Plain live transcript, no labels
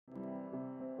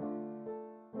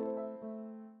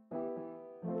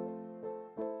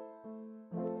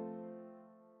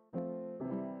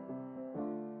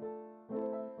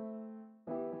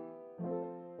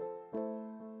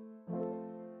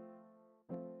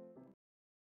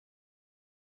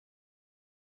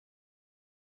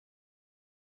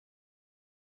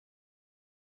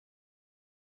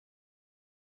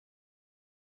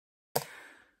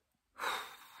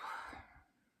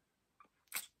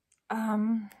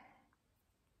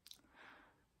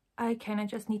I kind of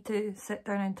just need to sit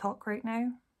down and talk right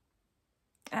now,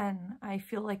 and I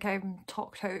feel like I'm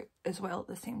talked out as well at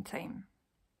the same time.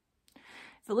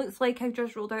 If it looks like I've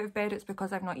just rolled out of bed, it's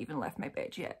because I've not even left my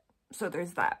bed yet, so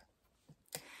there's that.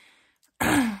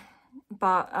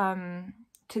 But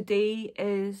today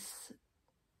is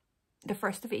the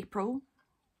 1st of April,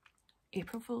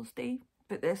 April Fool's Day,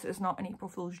 but this is not an April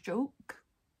Fool's joke.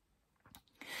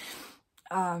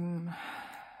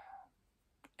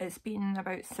 It's been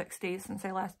about 6 days since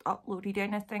I last uploaded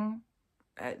anything.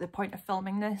 At the point of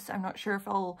filming this, I'm not sure if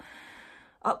I'll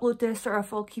upload this or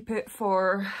if I'll keep it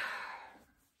for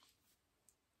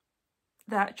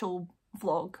the actual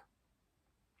vlog.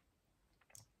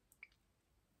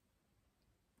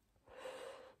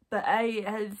 But I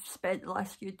have spent the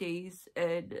last few days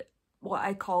in what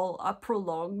I call a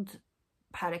prolonged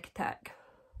panic attack,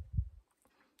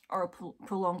 or a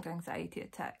prolonged anxiety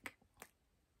attack.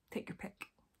 Take your pick.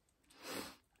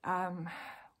 I'm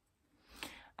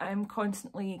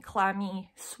constantly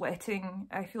clammy, sweating,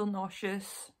 I feel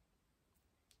nauseous,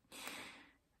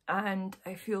 and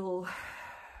I feel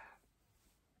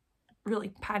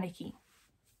really panicky,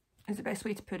 is the best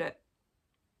way to put it.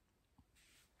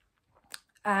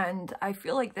 And I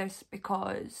feel like this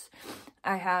because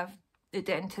I have the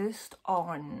dentist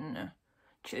on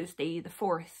Tuesday the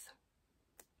 4th.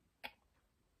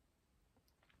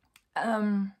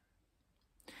 I'm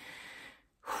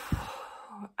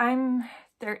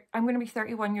going to be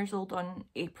 31 years old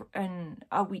in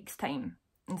a week's time.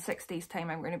 In 6 days' time,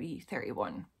 I'm going to be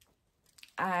 31.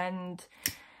 And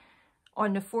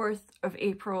on the 4th of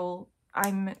April,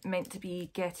 I'm meant to be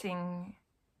getting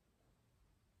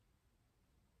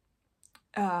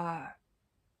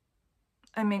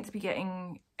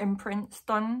imprints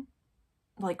done,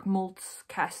 like molds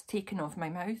cast taken off my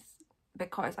mouth,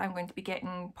 because I'm going to be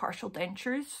getting partial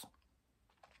dentures.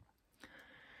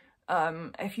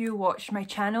 If you watch my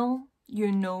channel,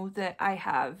 you know that I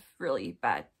have really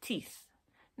bad teeth.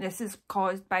 This is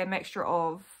caused by a mixture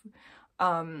of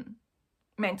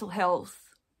mental health,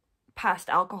 past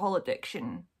alcohol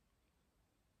addiction,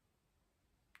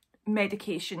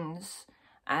 medications,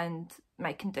 and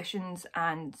my conditions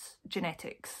and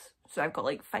genetics. So I've got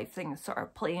like 5 things sort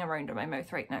of playing around in my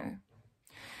mouth right now.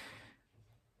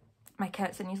 My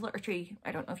cat's in his litter tray.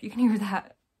 I don't know if you can hear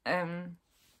that.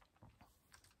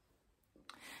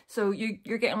 So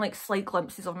you're getting like slight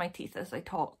glimpses of my teeth as I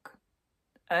talk.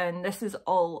 And this is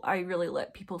all I really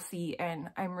let people see, and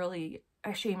I'm really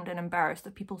ashamed and embarrassed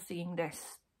of people seeing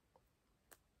this.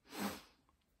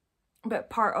 But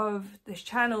part of this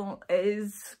channel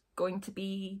is going to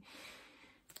be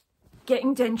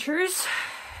getting dentures,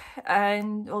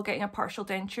 and well, getting a partial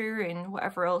denture and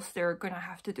whatever else they're going to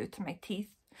have to do to my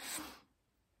teeth.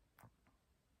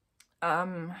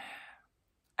 I'm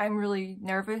really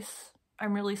nervous.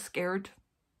 I'm really scared.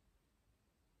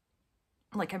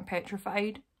 Like, I'm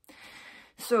petrified.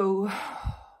 So,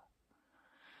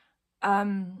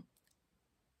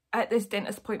 at this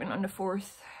dentist appointment on the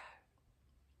 4th,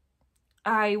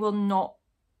 I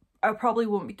probably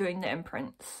won't be doing the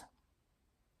imprints.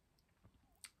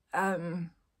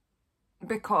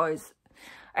 Because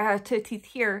I have 2 teeth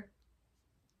here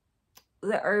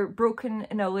that are broken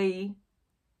in a way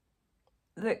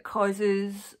that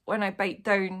causes, when I bite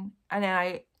down and then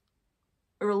I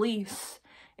release,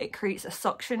 it creates a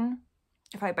suction.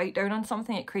 If I bite down on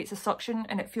something, it creates a suction,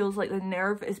 and it feels like the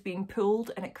nerve is being pulled,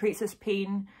 and it creates this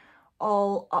pain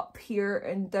all up here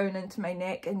and down into my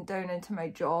neck and down into my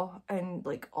jaw and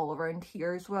like all around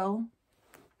here as well.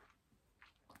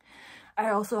 I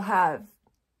also have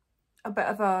a bit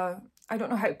of a, I don't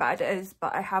know how bad it is,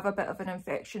 but I have a bit of an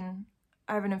infection.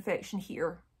 I have an infection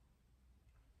here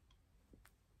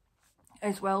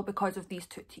as well because of these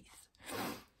 2 teeth.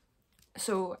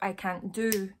 So I can't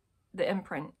do the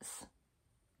imprints.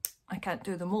 I can't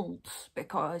do the molds,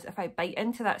 because if I bite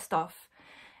into that stuff,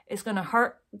 it's going to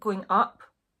hurt going up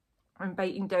and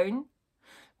biting down.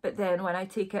 But then when they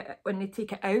take it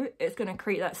out, it's going to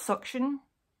create that suction.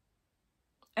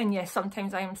 And yes,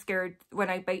 sometimes I am scared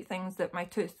when I bite things that my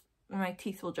teeth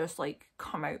will just like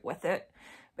come out with it,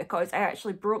 because I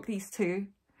actually broke these 2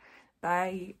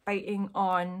 by biting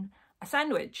on a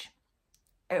sandwich.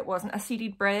 It wasn't a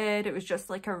seeded bread, it was just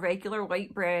like a regular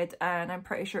white bread, and I'm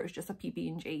pretty sure it was just a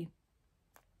PB&J.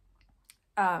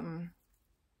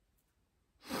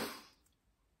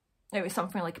 It was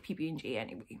something like a PB&J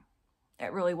anyway.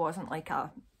 It really wasn't like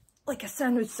a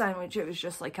sandwich, it was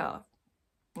just like a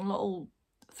little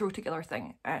throw together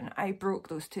thing, and I broke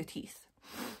those 2 teeth.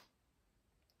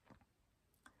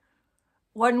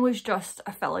 One was just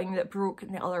a filling that broke,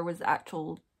 and the other was the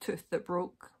actual tooth that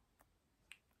broke.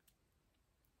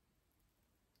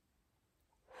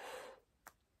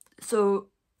 So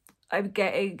I'm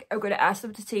going to ask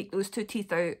them to take those 2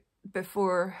 teeth out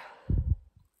before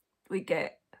we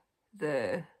get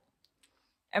the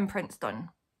imprints done.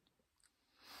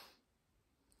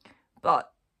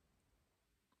 But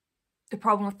the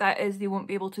problem with that is they won't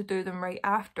be able to do them right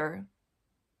after,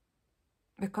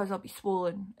 because I'll be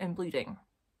swollen and bleeding.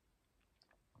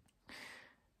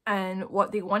 And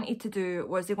what they wanted to do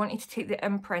was they wanted to take the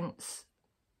imprints,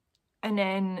 and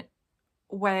then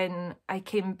when I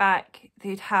came back,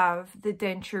 they'd have the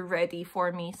denture ready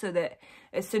for me, so that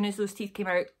as soon as those teeth came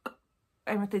out,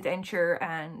 I'm with the denture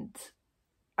and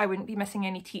I wouldn't be missing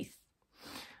any teeth.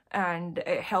 And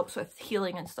it helps with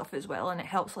healing and stuff as well, and it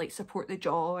helps like support the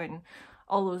jaw and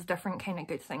all those different kind of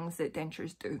good things that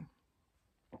dentures do.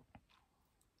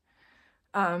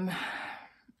 I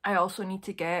also need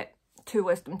to get 2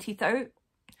 wisdom teeth out.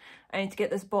 I need to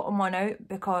get this bottom one out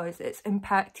because it's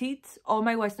impacted. All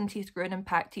my wisdom teeth grew and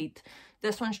impacted.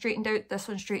 This one straightened out, this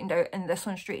one straightened out, and this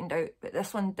one straightened out, but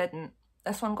this one didn't.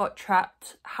 This one got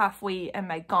trapped halfway in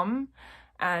my gum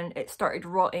and it started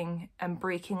rotting and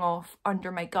breaking off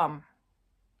under my gum.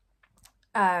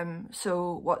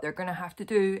 So what they're going to have to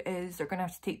do is they're going to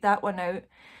have to take that one out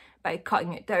by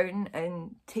cutting it down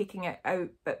and taking it out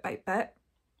bit by bit.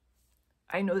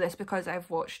 I know this because I've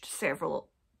watched several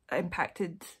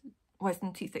impacted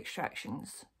wisdom teeth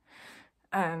extractions.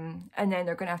 And then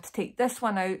they're going to have to take this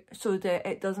one out so that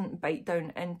it doesn't bite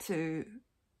down into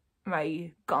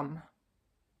my gum.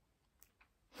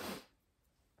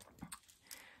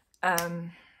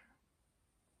 I'm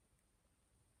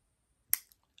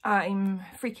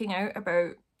freaking out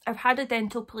about, I've had a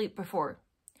dental plate before.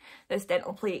 This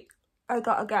dental plate, I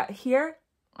got a gap here,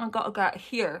 I got a gap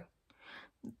here.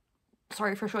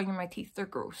 Sorry for showing you my teeth, they're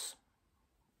gross.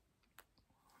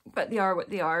 But they are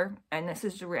what they are, and this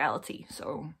is the reality,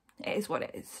 so it is what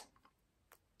it is.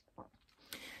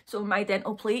 So my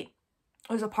dental plate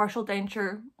was a partial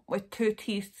denture with 2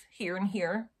 teeth here and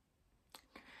here,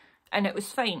 and it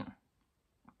was fine,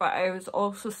 but I was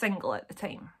also single at the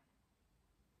time.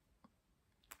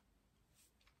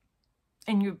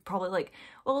 And you're probably like,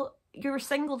 well, you were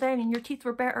single then and your teeth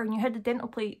were better and you had the dental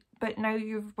plate, but now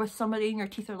you're with somebody and your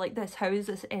teeth are like this. How is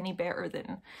this any better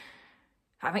than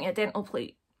having a dental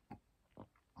plate?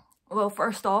 Well,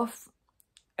 first off,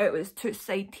 it was 2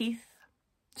 side teeth,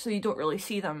 so you don't really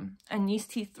see them. And these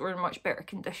teeth were in much better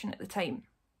condition at the time.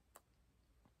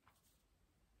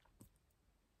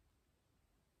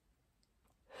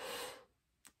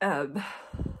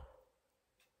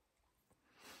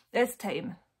 This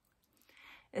time,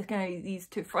 it's going to be these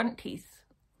 2 front teeth.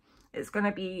 It's going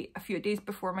to be a few days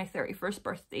before my 31st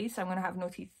birthday, so I'm going to have no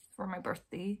teeth for my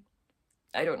birthday.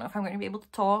 I don't know if I'm going to be able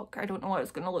to talk. I don't know what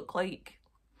it's going to look like.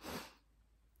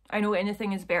 I know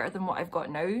anything is better than what I've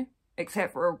got now,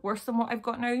 except for worse than what I've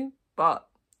got now, but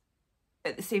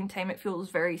at the same time it feels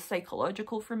very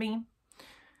psychological for me,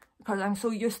 because I'm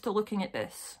so used to looking at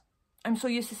this. I'm so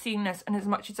used to seeing this, and as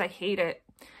much as I hate it,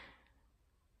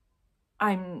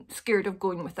 I'm scared of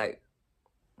going without.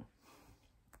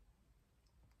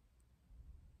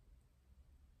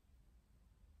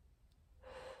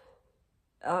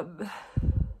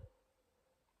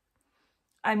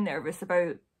 I'm nervous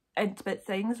about intimate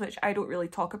things, which I don't really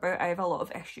talk about. I have a lot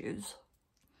of issues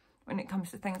when it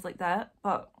comes to things like that,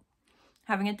 but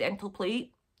having a dental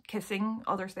plate, kissing,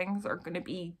 other things are going to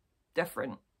be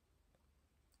different,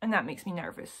 and that makes me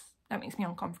nervous. That makes me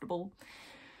uncomfortable,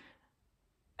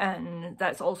 and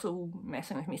that's also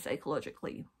messing with me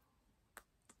psychologically.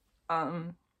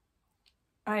 I'm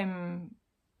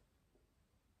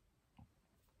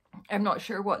not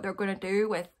sure what they're going to do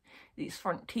with these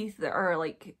front teeth that are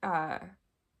like,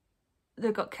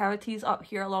 they've got cavities up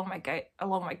here along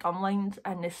my gum lines,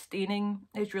 and the staining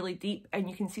is really deep and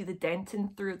you can see the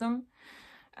denting through them,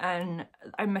 and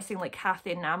I'm missing like half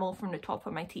the enamel from the top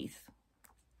of my teeth.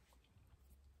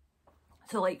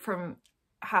 So like from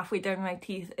halfway down my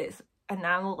teeth it's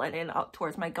enamel, and then up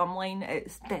towards my gum line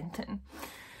it's denting.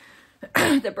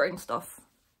 The brown stuff.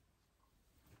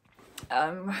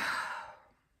 I'm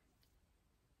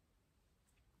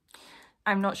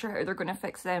not sure how they're going to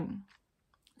fix them.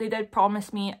 They did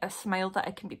promise me a smile that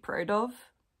I can be proud of,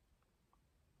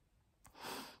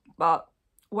 but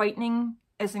whitening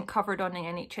isn't covered on the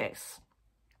NHS,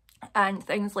 and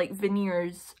things like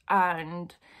veneers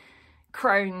and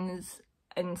crowns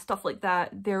and stuff like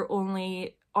that, they're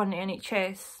only on the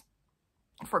NHS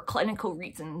for clinical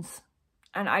reasons,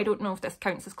 and I don't know if this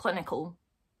counts as clinical.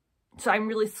 So I'm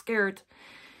really scared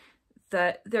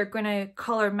that they're going to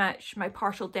colour match my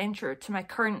partial denture to my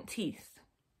current teeth,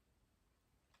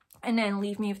 and then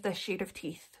leave me with this shade of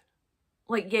teeth.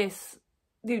 Like, yes,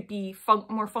 they'd be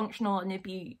more functional and they'd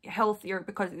be healthier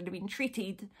because they'd have been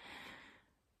treated,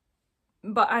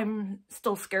 but I'm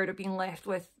still scared of being left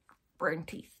with brown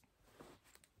teeth.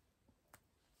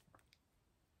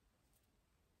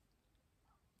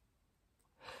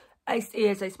 I say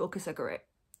as I smoke a cigarette.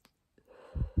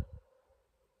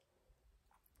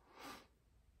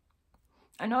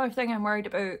 Another thing I'm worried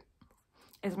about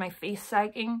is my face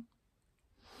sagging.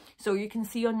 So you can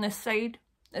see on this side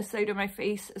of my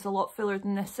face is a lot fuller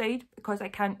than this side because I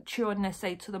can't chew on this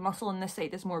side, so the muscle on this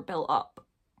side is more built up,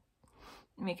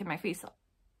 making my face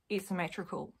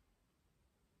asymmetrical.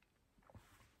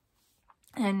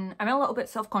 And I'm a little bit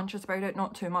self-conscious about it,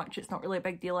 not too much, it's not really a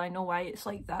big deal, I know why it's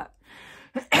like that.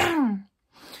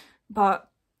 But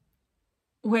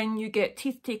when you get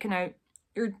teeth taken out,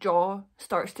 your jaw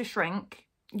starts to shrink,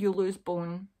 you lose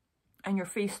bone, and your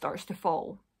face starts to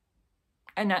fall.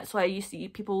 And that's why you see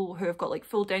people who have got like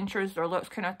full dentures, their lips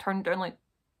kind of turned down like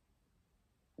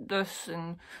this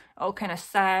and all kind of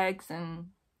sags, and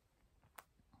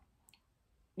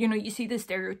you know, you see the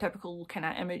stereotypical kind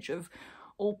of image of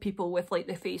old people with like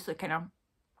the face, like kind of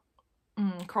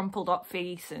crumpled up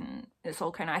face, and it's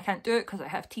all kind of, I can't do it because I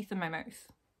have teeth in my mouth.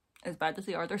 As bad as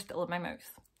they are, they're still in my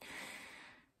mouth.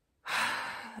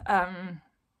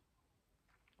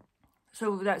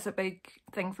 So that's a big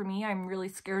thing for me. I'm really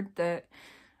scared that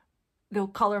they'll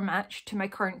colour match to my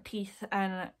current teeth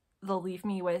and they'll leave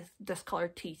me with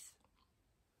discoloured teeth.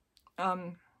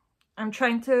 I'm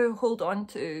trying to hold on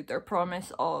to their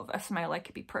promise of a smile I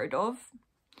could be proud of,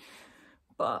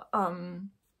 but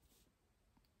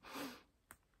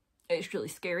it's really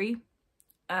scary,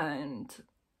 and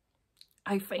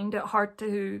I find it hard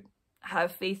to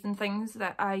have faith in things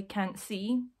that I can't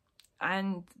see.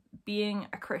 And being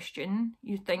a Christian,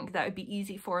 you'd think that would be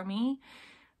easy for me,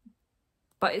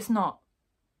 but it's not,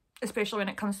 especially when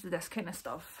it comes to this kind of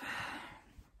stuff.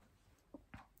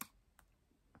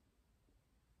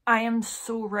 I am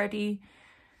so ready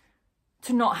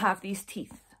to not have these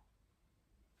teeth.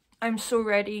 I'm so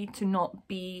ready to not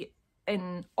be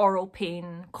in oral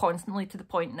pain constantly, to the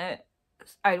point that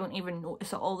I don't even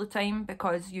notice it all the time,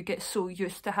 because you get so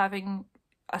used to having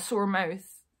a sore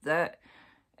mouth that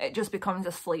it just becomes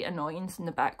a slight annoyance in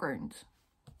the background.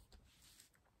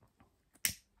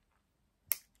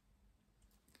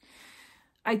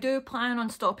 I do plan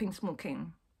on stopping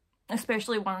smoking,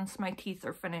 especially once my teeth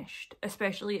are finished,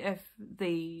 especially if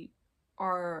they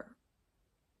are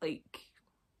like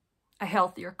a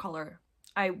healthier colour.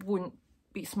 I won't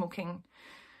be smoking.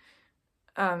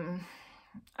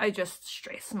 I just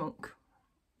stress smoke.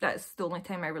 That's the only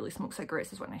time I really smoke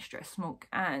cigarettes, is when I stress smoke,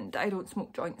 and I don't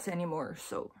smoke joints anymore,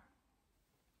 so.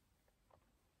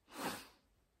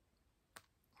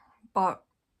 But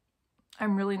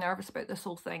I'm really nervous about this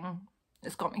whole thing.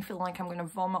 It's got me feeling like I'm going to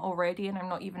vomit already, and I'm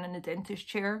not even in a dentist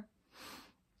chair.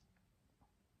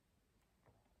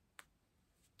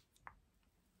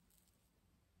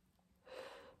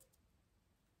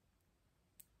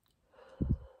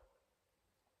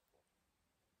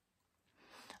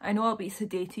 I know I'll be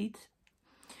sedated,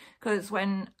 because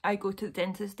when I go to the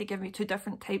dentist, they give me 2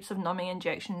 different types of numbing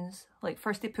injections. Like,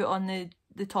 first they put on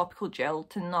the topical gel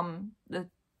to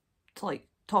like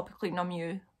topically numb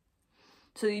you,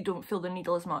 so that you don't feel the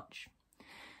needle as much.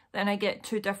 Then I get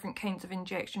 2 different kinds of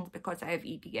injections because I have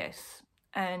EDS.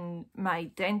 And my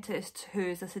dentist, who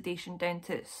is a sedation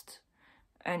dentist,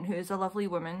 and who is a lovely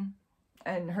woman,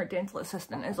 and her dental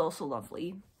assistant is also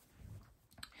lovely.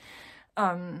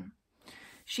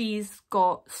 She's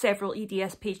got several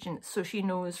EDS patients, so she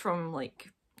knows from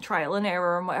like trial and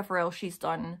error and whatever else she's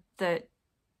done that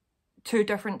 2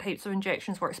 different types of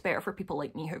injections works better for people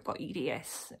like me who've got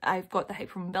EDS. I've got the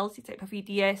hypermobility type of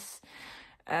EDS.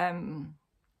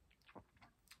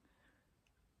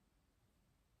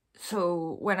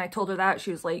 So when I told her that,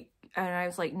 she was like, and I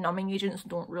was like, numbing agents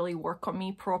don't really work on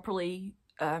me properly.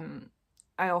 I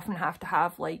often have to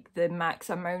have like the max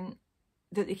amount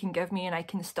that they can give me, and I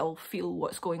can still feel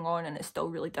what's going on, and it's still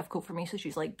really difficult for me. So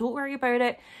she's like, don't worry about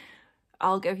it.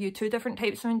 I'll give you 2 different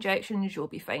types of injections, you'll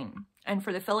be fine. And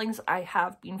for the fillings, I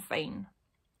have been fine.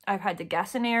 I've had the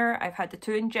gas and air, I've had the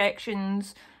 2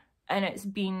 injections, and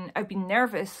I've been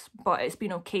nervous, but it's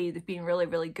been okay. They've been really,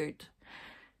 really good.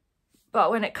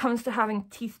 But when it comes to having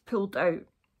teeth pulled out,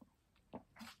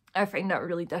 I find that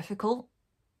really difficult.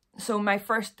 So my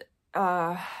first,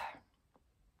 I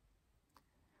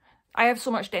have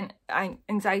so much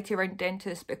anxiety around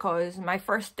dentists, because my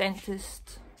first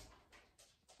dentist...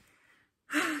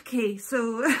 Okay,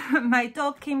 so my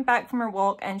dog came back from her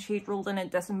walk and she'd rolled in a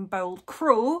disemboweled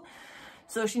crow.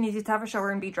 So she needed to have a shower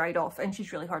and be dried off, and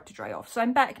she's really hard to dry off. So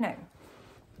I'm back now.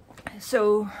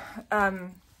 So,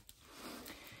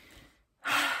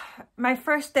 my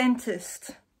first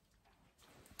dentist,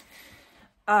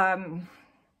 I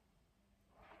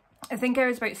think I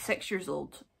was about 6 years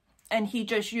old, and he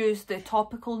just used the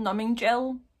topical numbing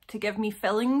gel to give me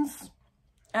fillings,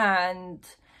 and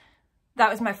that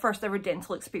was my first ever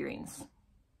dental experience.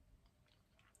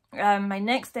 My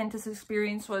next dentist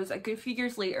experience was a good few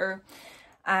years later,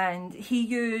 and he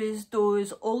used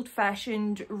those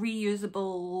old-fashioned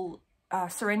reusable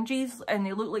syringes, and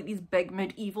they look like these big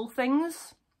medieval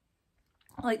things,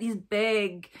 like these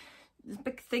big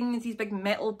things, these big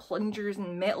metal plungers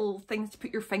and metal things to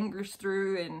put your fingers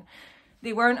through, and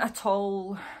they weren't at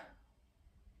all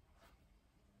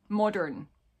modern,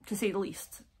 to say the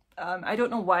least. I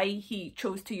don't know why he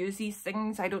chose to use these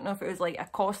things. I don't know if it was like a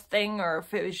cost thing or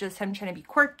if it was just him trying to be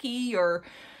quirky, or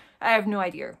I have no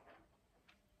idea.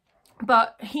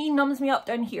 But he numbs me up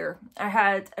down here. I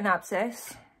had an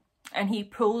abscess, and he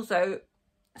pulls out,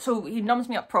 so he numbs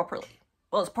me up properly.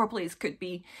 Well, as properly as could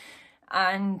be.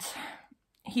 And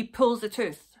he pulls the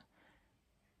tooth,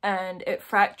 and it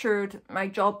fractured my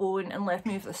jawbone and left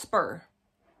me with a spur,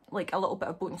 like a little bit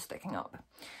of bone sticking up.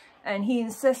 And he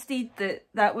insisted that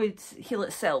that would heal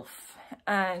itself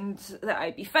and that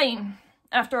I'd be fine.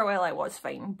 After a while I was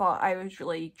fine, but I was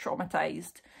really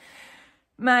traumatized.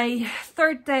 My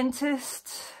third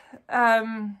dentist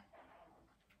was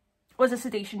a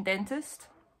sedation dentist,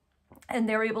 and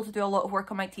they were able to do a lot of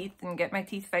work on my teeth and get my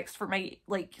teeth fixed for my,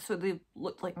 like, so they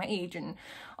looked like my age and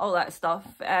all that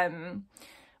stuff.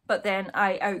 But then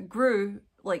I outgrew,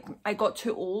 like, I got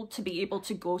too old to be able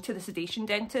to go to the sedation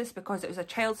dentist because it was a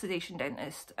child sedation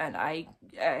dentist, and I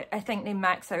think they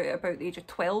max out at about the age of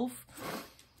 12.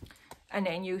 And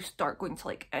then you start going to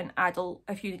like an adult,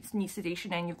 if you need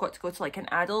sedation, and you've got to go to like an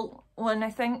adult one, I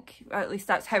think. Or at least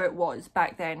that's how it was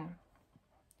back then.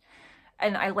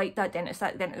 And I liked that dentist.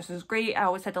 That dentist was great. I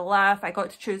always had a laugh. I got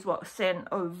to choose what scent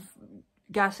of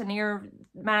gas and air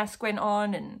mask went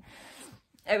on, and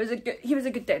it was he was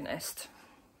a good dentist.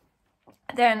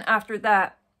 Then after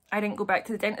that, I didn't go back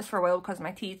to the dentist for a while because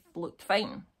my teeth looked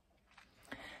fine.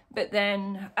 But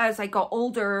then as I got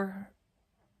older,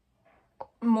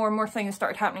 more and more things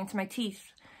started happening to my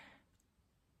teeth.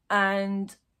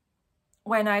 And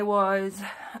when I was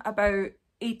about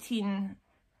 18,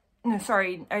 no,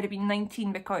 sorry, I'd have been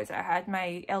 19 because I had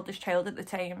my eldest child at the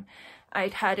time,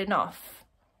 I'd had enough.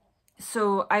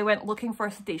 So I went looking for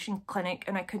a sedation clinic,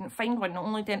 and I couldn't find one. The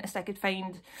only dentist I could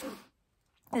find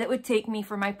that would take me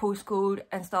for my postcode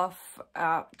and stuff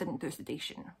didn't do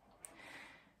sedation.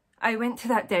 I went to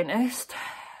that dentist,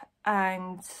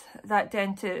 and that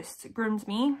dentist groomed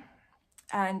me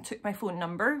and took my phone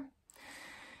number,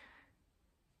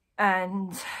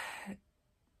 and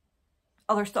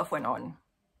other stuff went on.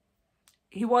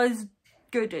 He was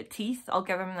good at teeth, I'll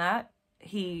give him that.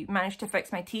 He managed to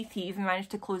fix my teeth. He even managed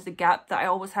to close the gap that I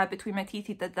always had between my teeth.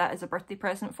 He did that as a birthday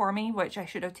present for me, which I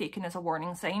should have taken as a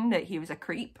warning sign that he was a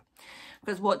creep,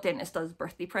 because what dentist does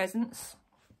birthday presents?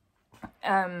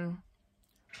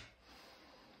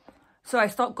 So I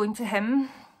stopped going to him.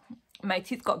 My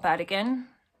teeth got bad again,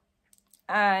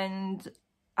 and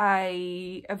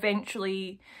I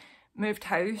eventually moved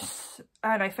house,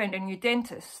 and I found a new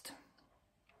dentist.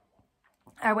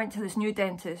 I went to this new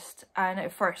dentist, and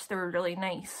at first they were really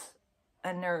nice,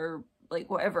 and they're like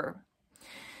whatever.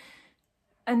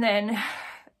 And then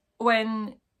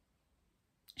when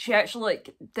she actually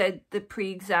like did the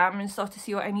pre-exam and stuff to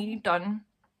see what I needed done,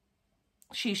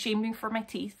 she shamed me for my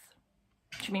teeth.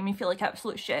 She made me feel like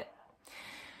absolute shit.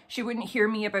 She wouldn't hear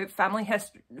me about family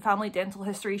dental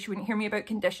history. She wouldn't hear me about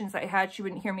conditions that I had. She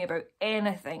wouldn't hear me about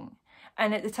anything.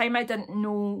 And at the time I didn't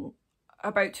know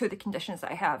about two of the conditions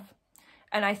that I have.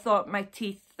 And I thought my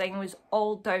teeth thing was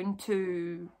all down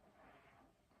to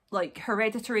like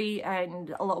hereditary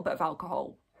and a little bit of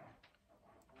alcohol.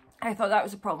 I thought that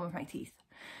was a problem with my teeth.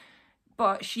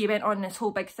 But she went on this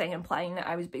whole big thing implying that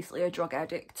I was basically a drug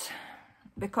addict,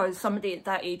 because somebody at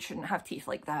that age shouldn't have teeth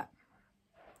like that.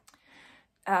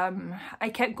 I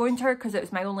kept going to her because it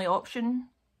was my only option,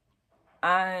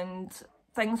 and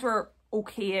things were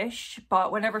okay-ish,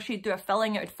 but whenever she'd do a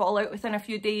filling, it would fall out within a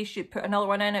few days. She'd put another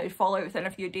one in, it would fall out within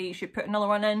a few days. She'd put another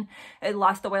one in, it'd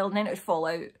last a while, and then it would fall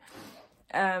out.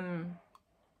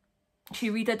 She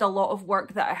redid a lot of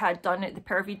work that I had done at the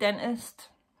pervy dentist.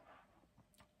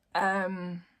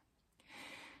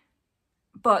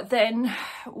 But then,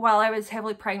 while I was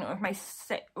heavily pregnant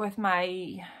with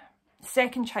my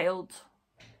second child,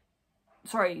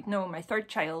 sorry, no, my third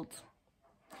child,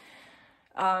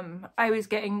 I was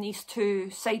getting these two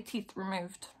side teeth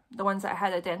removed, the ones that I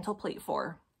had a dental plate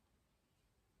for.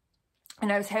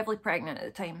 And I was heavily pregnant at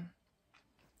the time.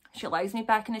 She lies me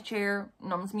back in a chair,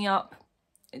 numbs me up.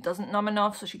 It doesn't numb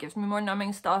enough, so she gives me more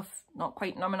numbing stuff. Not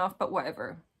quite numb enough, but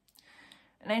whatever.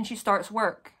 And then she starts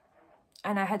work.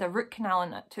 And I had a root canal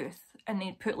in that tooth. And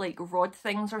they'd put like rod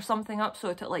things or something up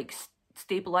so to like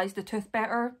stabilise the tooth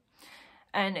better.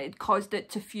 And it caused it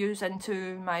to fuse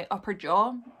into my upper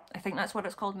jaw. I think that's what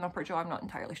it's called, an upper jaw. I'm not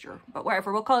entirely sure. But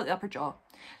whatever, we'll call it the upper jaw.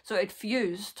 So it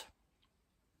fused.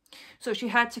 So she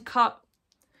had to cut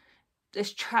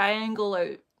this triangle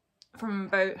out from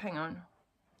about, hang on,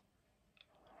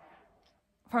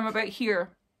 from about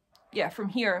here. Yeah, from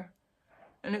here.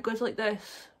 And it goes like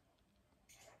this,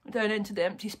 down into the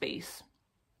empty space.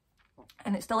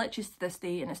 And it still itches to this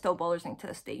day, and it still bothers me to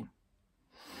this day.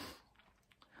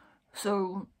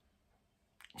 So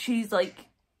she's like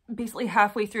basically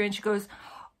halfway through and she goes,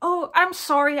 "Oh, I'm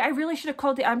sorry, I really should have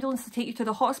called the ambulance to take you to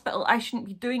the hospital. I shouldn't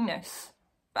be doing this.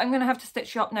 But I'm going to have to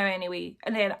stitch you up now anyway."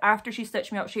 And then after she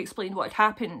stitched me up, she explained what had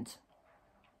happened.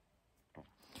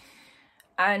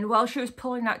 And while she was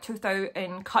pulling that tooth out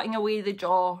and cutting away the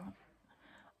jaw,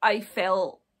 I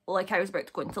felt like I was about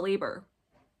to go into labour.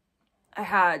 I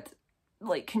had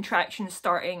like contractions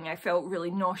starting. I felt really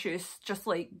nauseous, just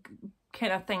like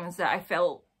kind of things that I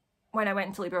felt when I went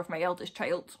into labour with my eldest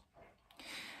child.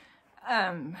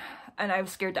 And I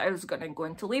was scared that I was going to go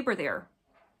into labour there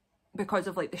because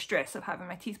of like the stress of having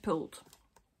my teeth pulled.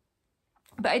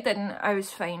 But I didn't. I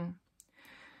was fine.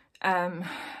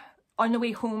 On the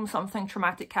way home, something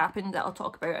traumatic happened that I'll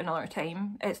talk about another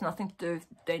time. It's nothing to do with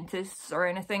dentists or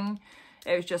anything.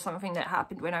 It was just something that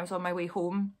happened when I was on my way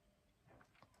home.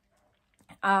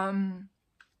 And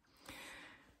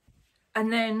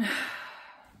then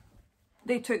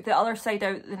they took the other side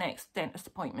out at the next dentist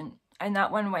appointment. And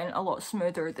that one went a lot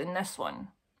smoother than this one.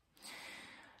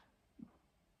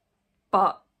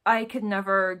 But I could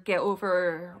never get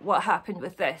over what happened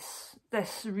with this.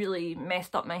 This really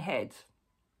messed up my head.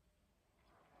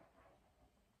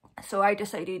 So I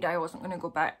decided I wasn't going to go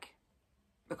back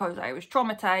because I was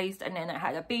traumatized, and then I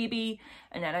had a baby,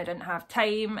 and then I didn't have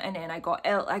time, and then I got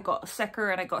ill, I got sicker,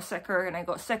 and I got sicker, and I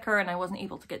got sicker, and I wasn't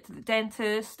able to get to the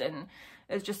dentist, and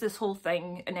it was just this whole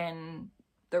thing. And then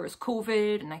there was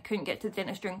COVID, and I couldn't get to the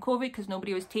dentist during COVID because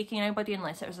nobody was taking anybody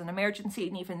unless it was an emergency,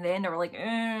 and even then they were like,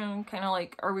 kind of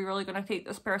like, are we really going to take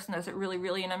this person? Is it really,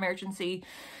 really an emergency?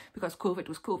 Because COVID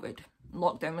was COVID.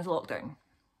 Lockdown was lockdown.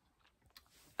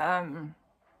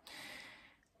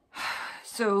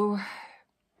 So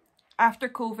after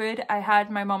COVID, I had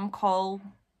my mum call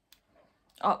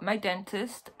up my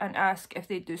dentist and ask if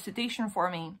they'd do sedation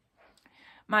for me.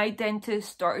 My dentist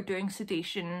started doing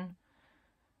sedation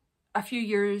a few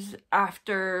years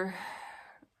after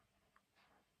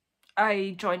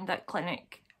I joined that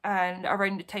clinic and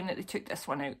around the time that they took this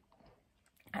one out.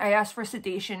 I asked for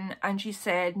sedation and she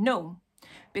said no,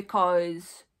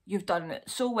 because you've done it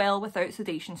so well without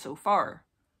sedation so far.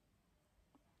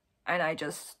 And I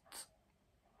just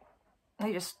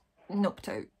noped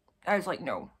out. I was like,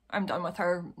 no, I'm done with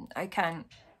her. I can't.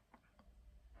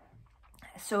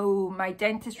 So my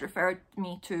dentist referred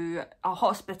me to a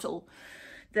hospital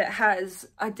that has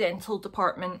a dental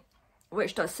department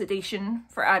which does sedation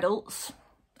for adults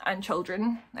and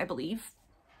children, I believe.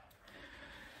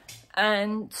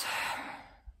 And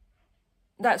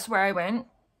that's where I went.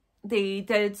 They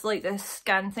did like this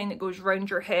scan thing that goes round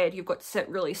your head. You've got to sit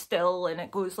really still, and it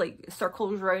goes like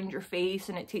circles around your face,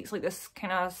 and it takes like this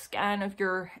kind of scan of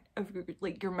your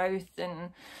like your mouth,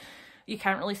 and you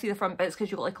can't really see the front bits because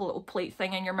you've got like a little plate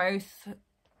thing in your mouth.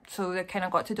 So they kind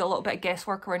of got to do a little bit of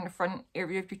guesswork around the front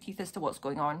area of your teeth as to what's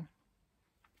going on.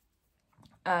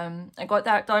 I got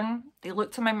that done. They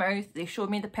looked at my mouth. They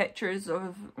showed me the pictures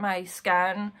of my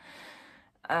scan.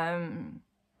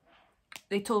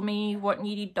 They told me what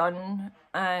needed done,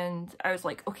 and I was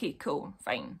like, okay, cool,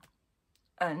 fine.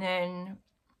 And then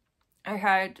I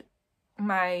had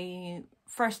my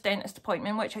first dentist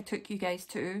appointment, which I took you guys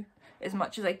to as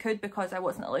much as I could because I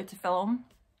wasn't allowed to film.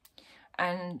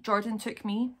 And Jordan took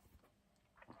me.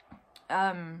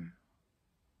 That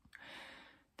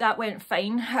went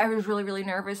fine. I was really, really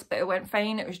nervous, but it went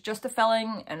fine. It was just a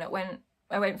filling, and it went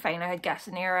fine. I had gas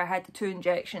and air, I had the 2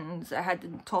 injections, I had the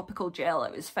topical gel,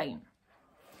 it was fine.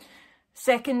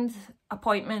 Second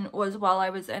appointment was while I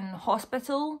was in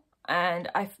hospital, and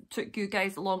I took you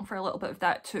guys along for a little bit of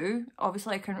that too.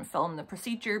 Obviously I couldn't film the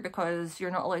procedure because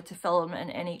you're not allowed to film in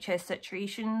NHS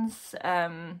situations.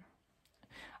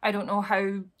 I don't know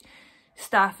how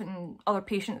staff and other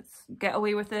patients get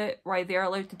away with it, why they're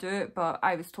allowed to do it, but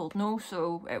I was told no,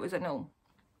 so it was a no.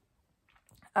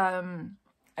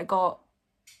 I got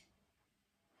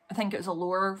I think it was a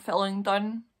lower filling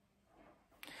done.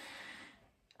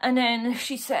 And then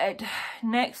she said,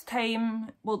 next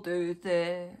time we'll do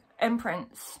the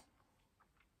imprints.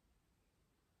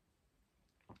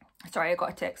 Sorry, I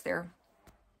got a text there.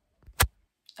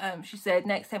 She said,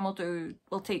 next time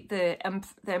we'll take the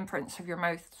imprints of your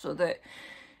mouth so that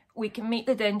we can make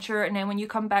the denture, and then when you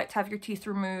come back to have your teeth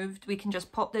removed, we can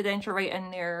just pop the denture right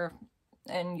in there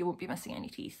and you won't be missing any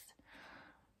teeth.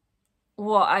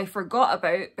 What I forgot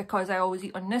about, because I always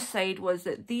eat on this side, was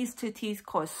that these two teeth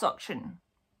cause suction.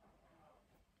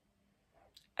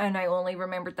 And I only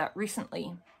remembered that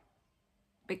recently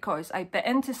because I bit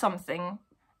into something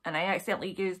and I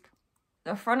accidentally used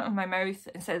the front of my mouth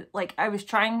instead. Like, I was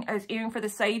aiming for the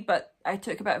side, but I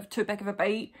took a bit of too big of a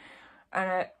bite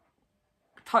and it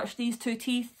touched these two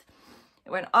teeth.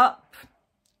 It went up,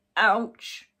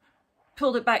 ouch,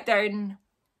 pulled it back down,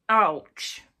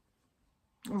 ouch,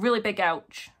 really big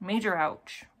ouch, major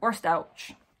ouch, worst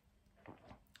ouch.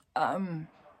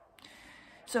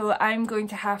 So I'm going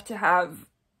to have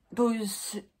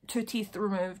those two teeth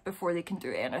removed before they can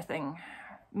do anything,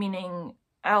 meaning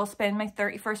I'll spend my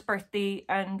 31st birthday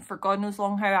and for God knows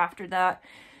long how after that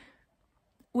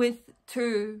with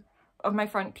two of my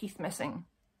front teeth missing.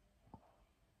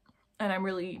 And I'm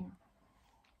really,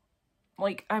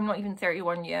 like, I'm not even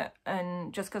 31 yet,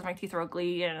 and just because my teeth are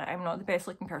ugly and I'm not the best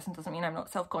looking person doesn't mean I'm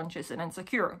not self-conscious and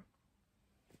insecure.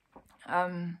 So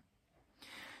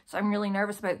I'm really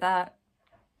nervous about that.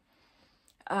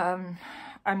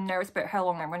 I'm nervous about how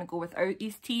long I'm going to go without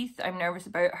these teeth. I'm nervous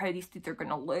about how these teeth are going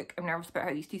to look. I'm nervous about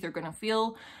how these teeth are going to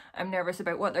feel. I'm nervous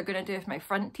about what they're going to do with my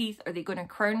front teeth. Are they going to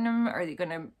crown them?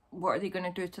 What are they going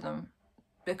to do to them?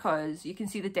 Because you can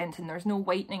see the dentin, there's no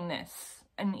whitening this.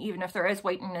 And even if there is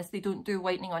whitening this, they don't do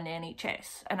whitening on the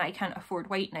NHS. And I can't afford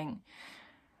whitening.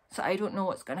 So I don't know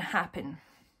what's going to happen.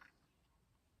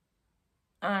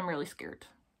 And I'm really scared.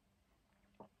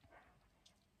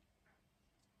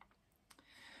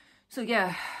 So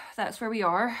yeah, that's where we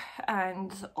are,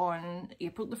 and on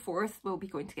April the 4th we'll be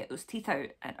going to get those teeth out,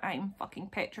 and I'm fucking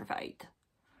petrified.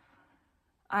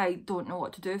 I don't know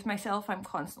what to do with myself. I'm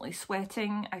constantly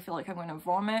sweating. I feel like I'm going to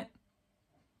vomit.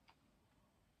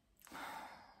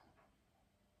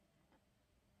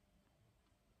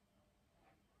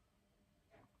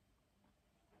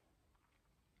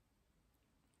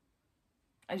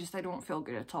 I don't feel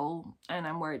good at all, and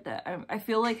I'm worried that I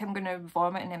feel like I'm going to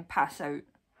vomit and then pass out.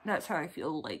 That's how I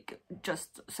feel like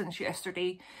just since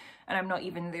yesterday, and I'm not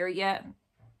even there yet.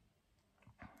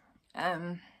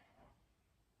 But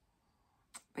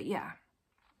yeah.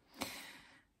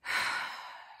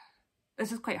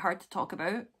 This is quite hard to talk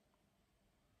about.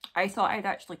 I thought I'd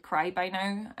actually cry by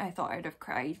now. I thought I'd have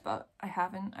cried, but I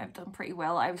haven't. I've done pretty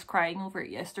well. I was crying over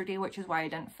it yesterday, which is why I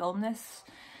didn't film this,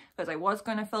 because I was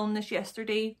going to film this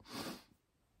yesterday.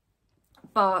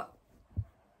 But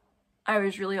I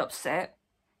was really upset.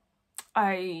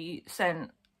 I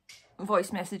sent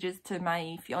voice messages to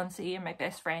my fiance and my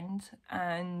best friend,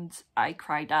 and I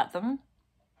cried at them.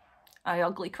 I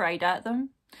ugly cried at them.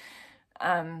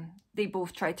 They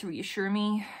both tried to reassure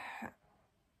me,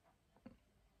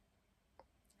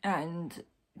 and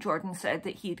Jordan said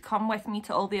that he'd come with me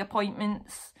to all the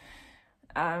appointments,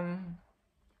 that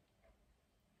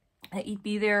he'd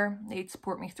be there, they'd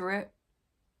support me through it.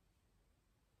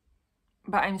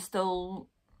 But I'm still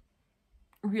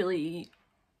really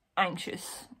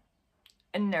anxious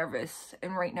and nervous,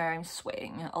 and right now I'm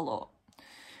sweating a lot.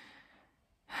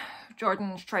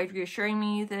 Jordan's tried reassuring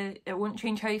me that it won't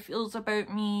change how he feels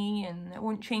about me, and it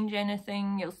won't change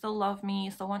anything, he'll still love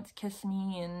me, still want to kiss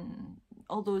me, and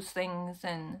all those things.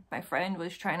 And my friend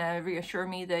was trying to reassure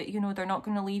me that, you know, they're not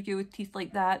going to leave you with teeth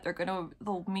like that,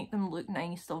 they'll make them look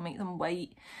nice, they'll make them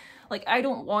white. Like, I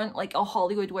don't want like a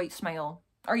Hollywood white smile,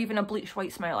 or even a bleached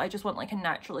white smile. I just want like a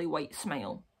naturally white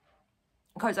smile.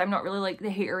 Because I'm not really like the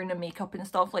hair and the makeup and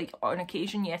stuff. Like, on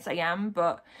occasion, yes I am,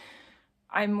 but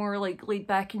I'm more like laid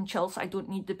back and chill, so I don't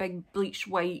need the big bleached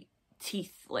white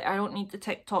teeth. Like, I don't need the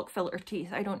TikTok filter teeth.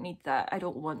 I don't need that. I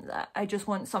don't want that. I just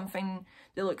want something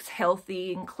that looks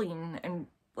healthy and clean and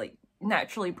like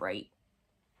naturally bright.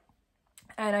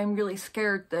 And I'm really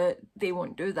scared that they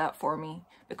won't do that for me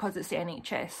because it's the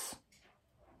NHS.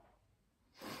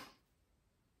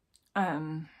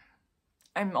 I'm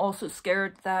also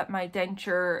scared that my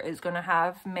denture is going to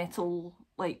have metal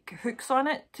like hooks on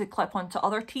it to clip onto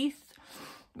other teeth,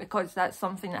 because that's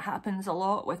something that happens a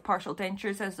lot with partial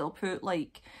dentures, is they'll put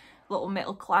like little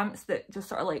metal clamps that just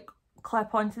sort of like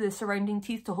clip onto the surrounding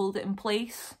teeth to hold it in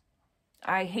place.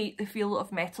 I hate the feel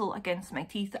of metal against my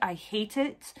teeth. I hate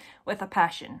it with a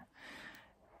passion.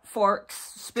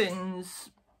 Forks,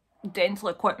 spoons, dental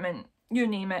equipment, you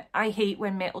name it. I hate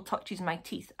when metal touches my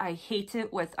teeth. I hate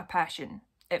it with a passion.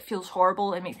 It feels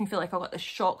horrible. It makes me feel like I've got this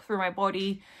shock through my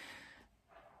body.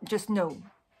 Just no.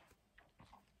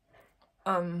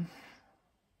 I'm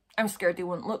scared they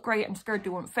won't look right. I'm scared they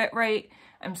won't fit right.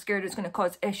 I'm scared it's going to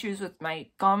cause issues with my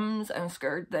gums. I'm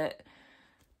scared that...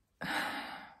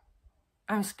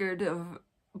 I'm scared of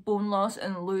bone loss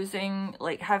and losing,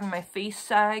 like having my face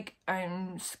sag.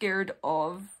 I'm scared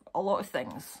of a lot of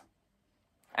things.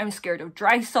 I'm scared of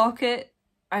dry socket.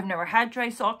 I've never had dry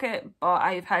socket, but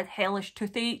I've had hellish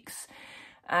toothaches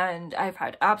and I've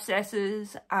had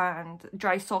abscesses, and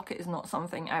dry socket is not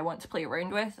something I want to play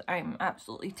around with. I'm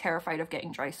absolutely terrified of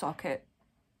getting dry socket.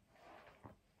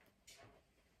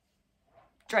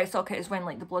 Dry socket is when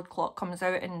like the blood clot comes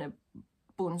out and the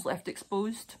bone's left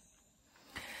exposed.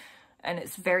 And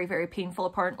it's very, very painful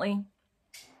apparently.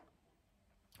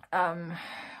 I'm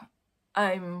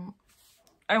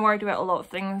worried about a lot of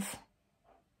things.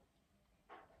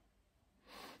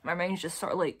 My mind's just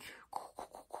sort of like,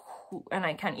 and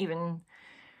I can't even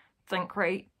think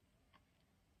right.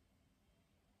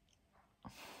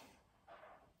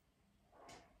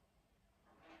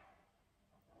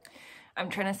 I'm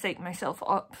trying to psych myself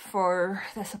up for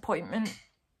this appointment,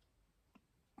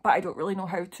 but I don't really know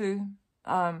how to.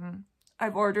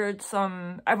 I've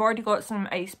already got some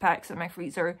ice packs in my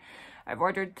freezer. I've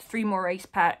ordered 3 more ice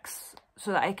packs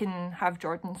so that I can have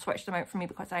Jordan switch them out for me,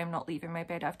 because I am not leaving my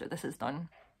bed after this is done.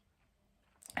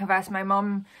 I've asked my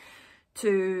mum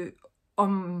to,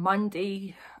 on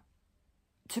Monday,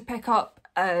 to pick up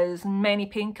as many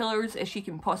painkillers as she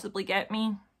can possibly get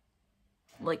me.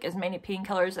 Like as many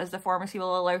painkillers as the pharmacy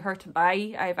will allow her to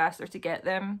buy. I've asked her to get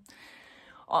them.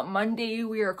 On Monday,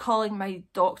 we are calling my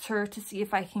doctor to see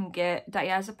if I can get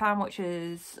diazepam, which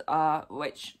is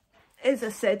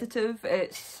a sedative.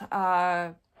 It's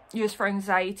used for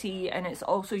anxiety, and it's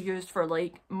also used for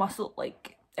like muscle,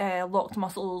 like locked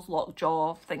muscles, locked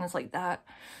jaw, things like that.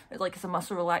 It's a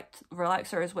muscle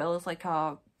relaxer as well as like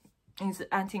a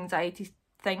anti-anxiety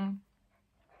thing.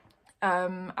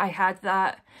 I had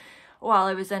that while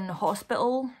I was in the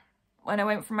hospital when I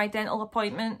went for my dental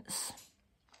appointments.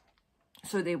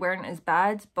 So they weren't as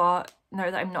bad, but now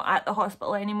that I'm not at the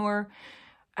hospital anymore,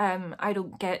 I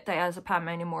don't get diazepam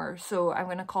anymore. So I'm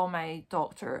going to call my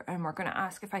doctor and we're going to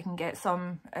ask if I can get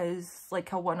some as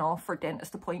like a one-off for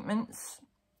dentist appointments.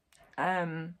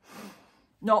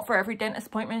 Not for every dentist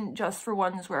appointment, just for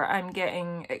ones where I'm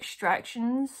getting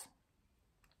extractions.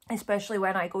 Especially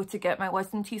when I go to get my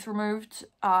wisdom teeth removed.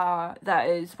 That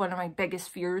is one of my biggest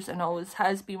fears, and always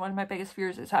has been one of my biggest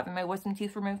fears, is having my wisdom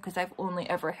teeth removed, because I've only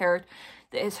ever heard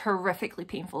that it's horrifically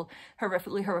painful.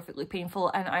 Horrifically painful,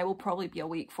 and I will probably be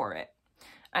awake for it.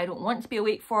 I don't want to be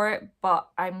awake for it, but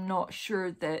I'm not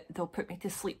sure that they'll put me to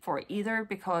sleep for it either,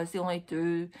 because they only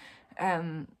do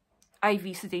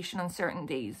IV sedation on certain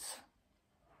days.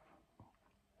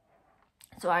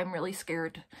 So I'm really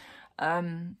scared.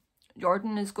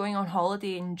 Jordan is going on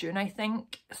holiday in June, I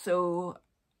think, so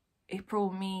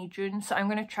April, May, June, so I'm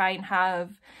going to try and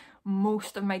have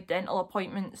most of my dental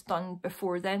appointments done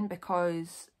before then,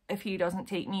 because if he doesn't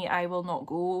take me, I will not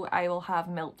go. I will have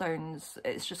meltdowns.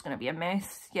 It's just going to be a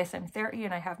mess. Yes, I'm 30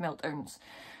 and I have meltdowns.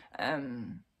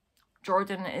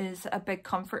 Jordan is a big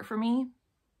comfort for me.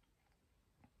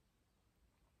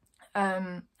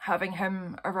 Having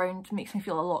him around makes me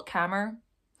feel a lot calmer.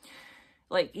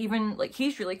 Like, even, like,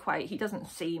 he's really quiet. He doesn't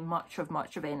say much of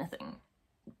anything.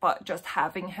 But just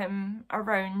having him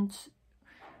around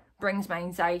brings my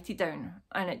anxiety down.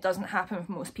 And it doesn't happen with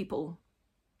most people.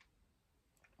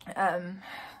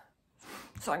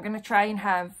 So I'm going to try and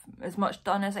have as much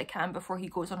done as I can before he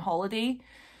goes on holiday.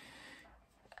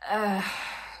 The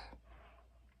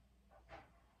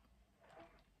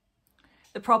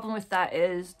problem with that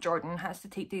is Jordan has to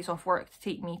take days off work to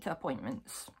take me to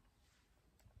appointments.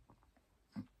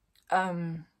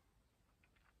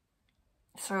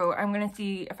 So I'm going to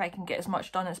see if I can get as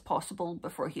much done as possible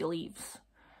before he leaves.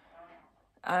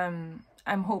 I'm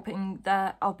hoping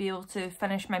that I'll be able to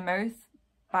finish my mouth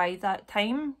by that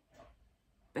time,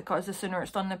 because the sooner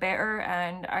it's done the better,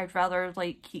 and I'd rather,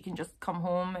 like, he can just come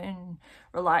home and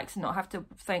relax and not have to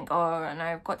think, oh, and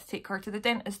I've got to take her to the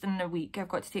dentist in a week, I've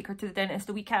got to take her to the dentist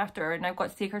the week after, and I've got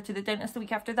to take her to the dentist the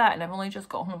week after that, and I've only just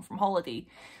got home from holiday.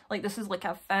 Like, this is like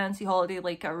a fancy holiday,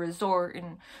 like a resort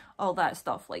and all that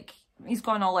stuff. Like, he's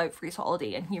gone all out for his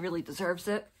holiday and he really deserves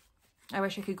it. I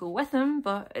wish I could go with him,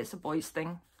 but it's a boys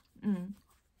thing.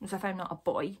 As if I'm not a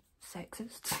boy.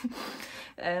 Sexist.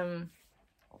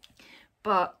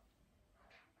 But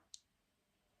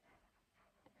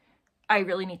I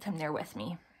really need him there with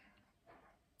me.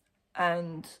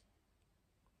 And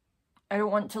I don't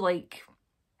want to like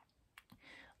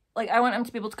I want him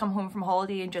to be able to come home from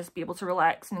holiday and just be able to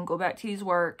relax and go back to his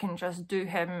work and just do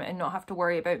him and not have to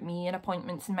worry about me and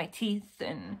appointments and my teeth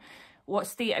and what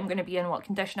state I'm going to be in, what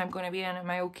condition I'm going to be in, am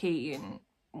I okay? And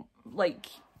like,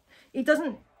 he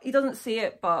doesn't say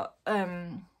it, but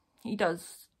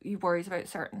he worries about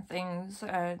certain things,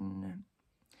 and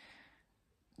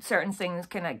certain things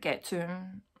kind of get to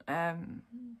him,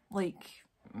 like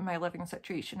my living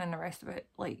situation and the rest of it.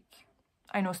 Like,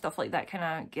 I know stuff like that kind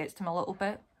of gets to him a little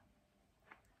bit,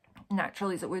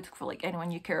 naturally as it would for like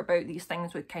anyone you care about. These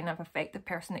things would kind of affect the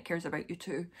person that cares about you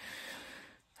too.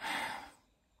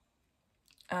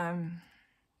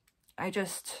 I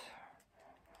just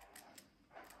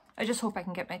hope I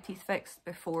can get my teeth fixed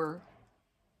before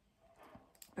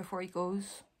he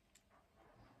goes.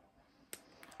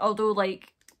 Although,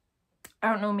 like,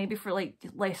 I don't know, maybe for like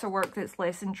lesser work that's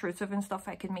less intrusive and stuff,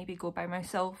 I could maybe go by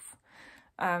myself,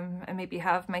 and maybe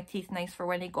have my teeth nice for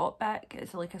when he got back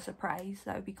as like a surprise.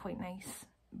 That would be quite nice.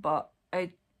 But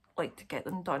I'd like to get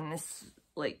them done as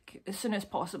soon as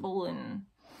possible, and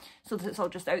so that it's all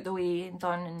just out the way and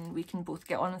done, and we can both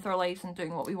get on with our lives and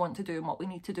doing what we want to do and what we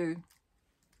need to do.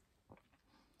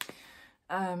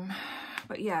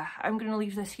 But yeah, I'm gonna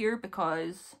leave this here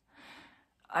because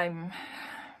I'm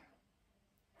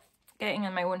getting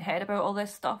in my own head about all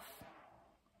this stuff,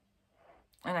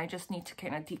 and I just need to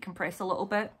kind of decompress a little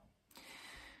bit.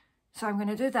 So I'm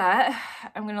gonna do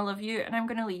that. I'm gonna love you and I'm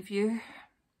gonna leave you,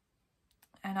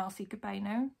 and I'll say goodbye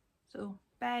now. So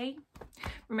bye.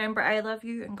 Remember, I love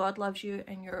you and God loves you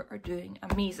and you're doing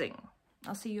amazing.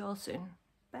 I'll see you all soon.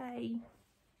 Bye.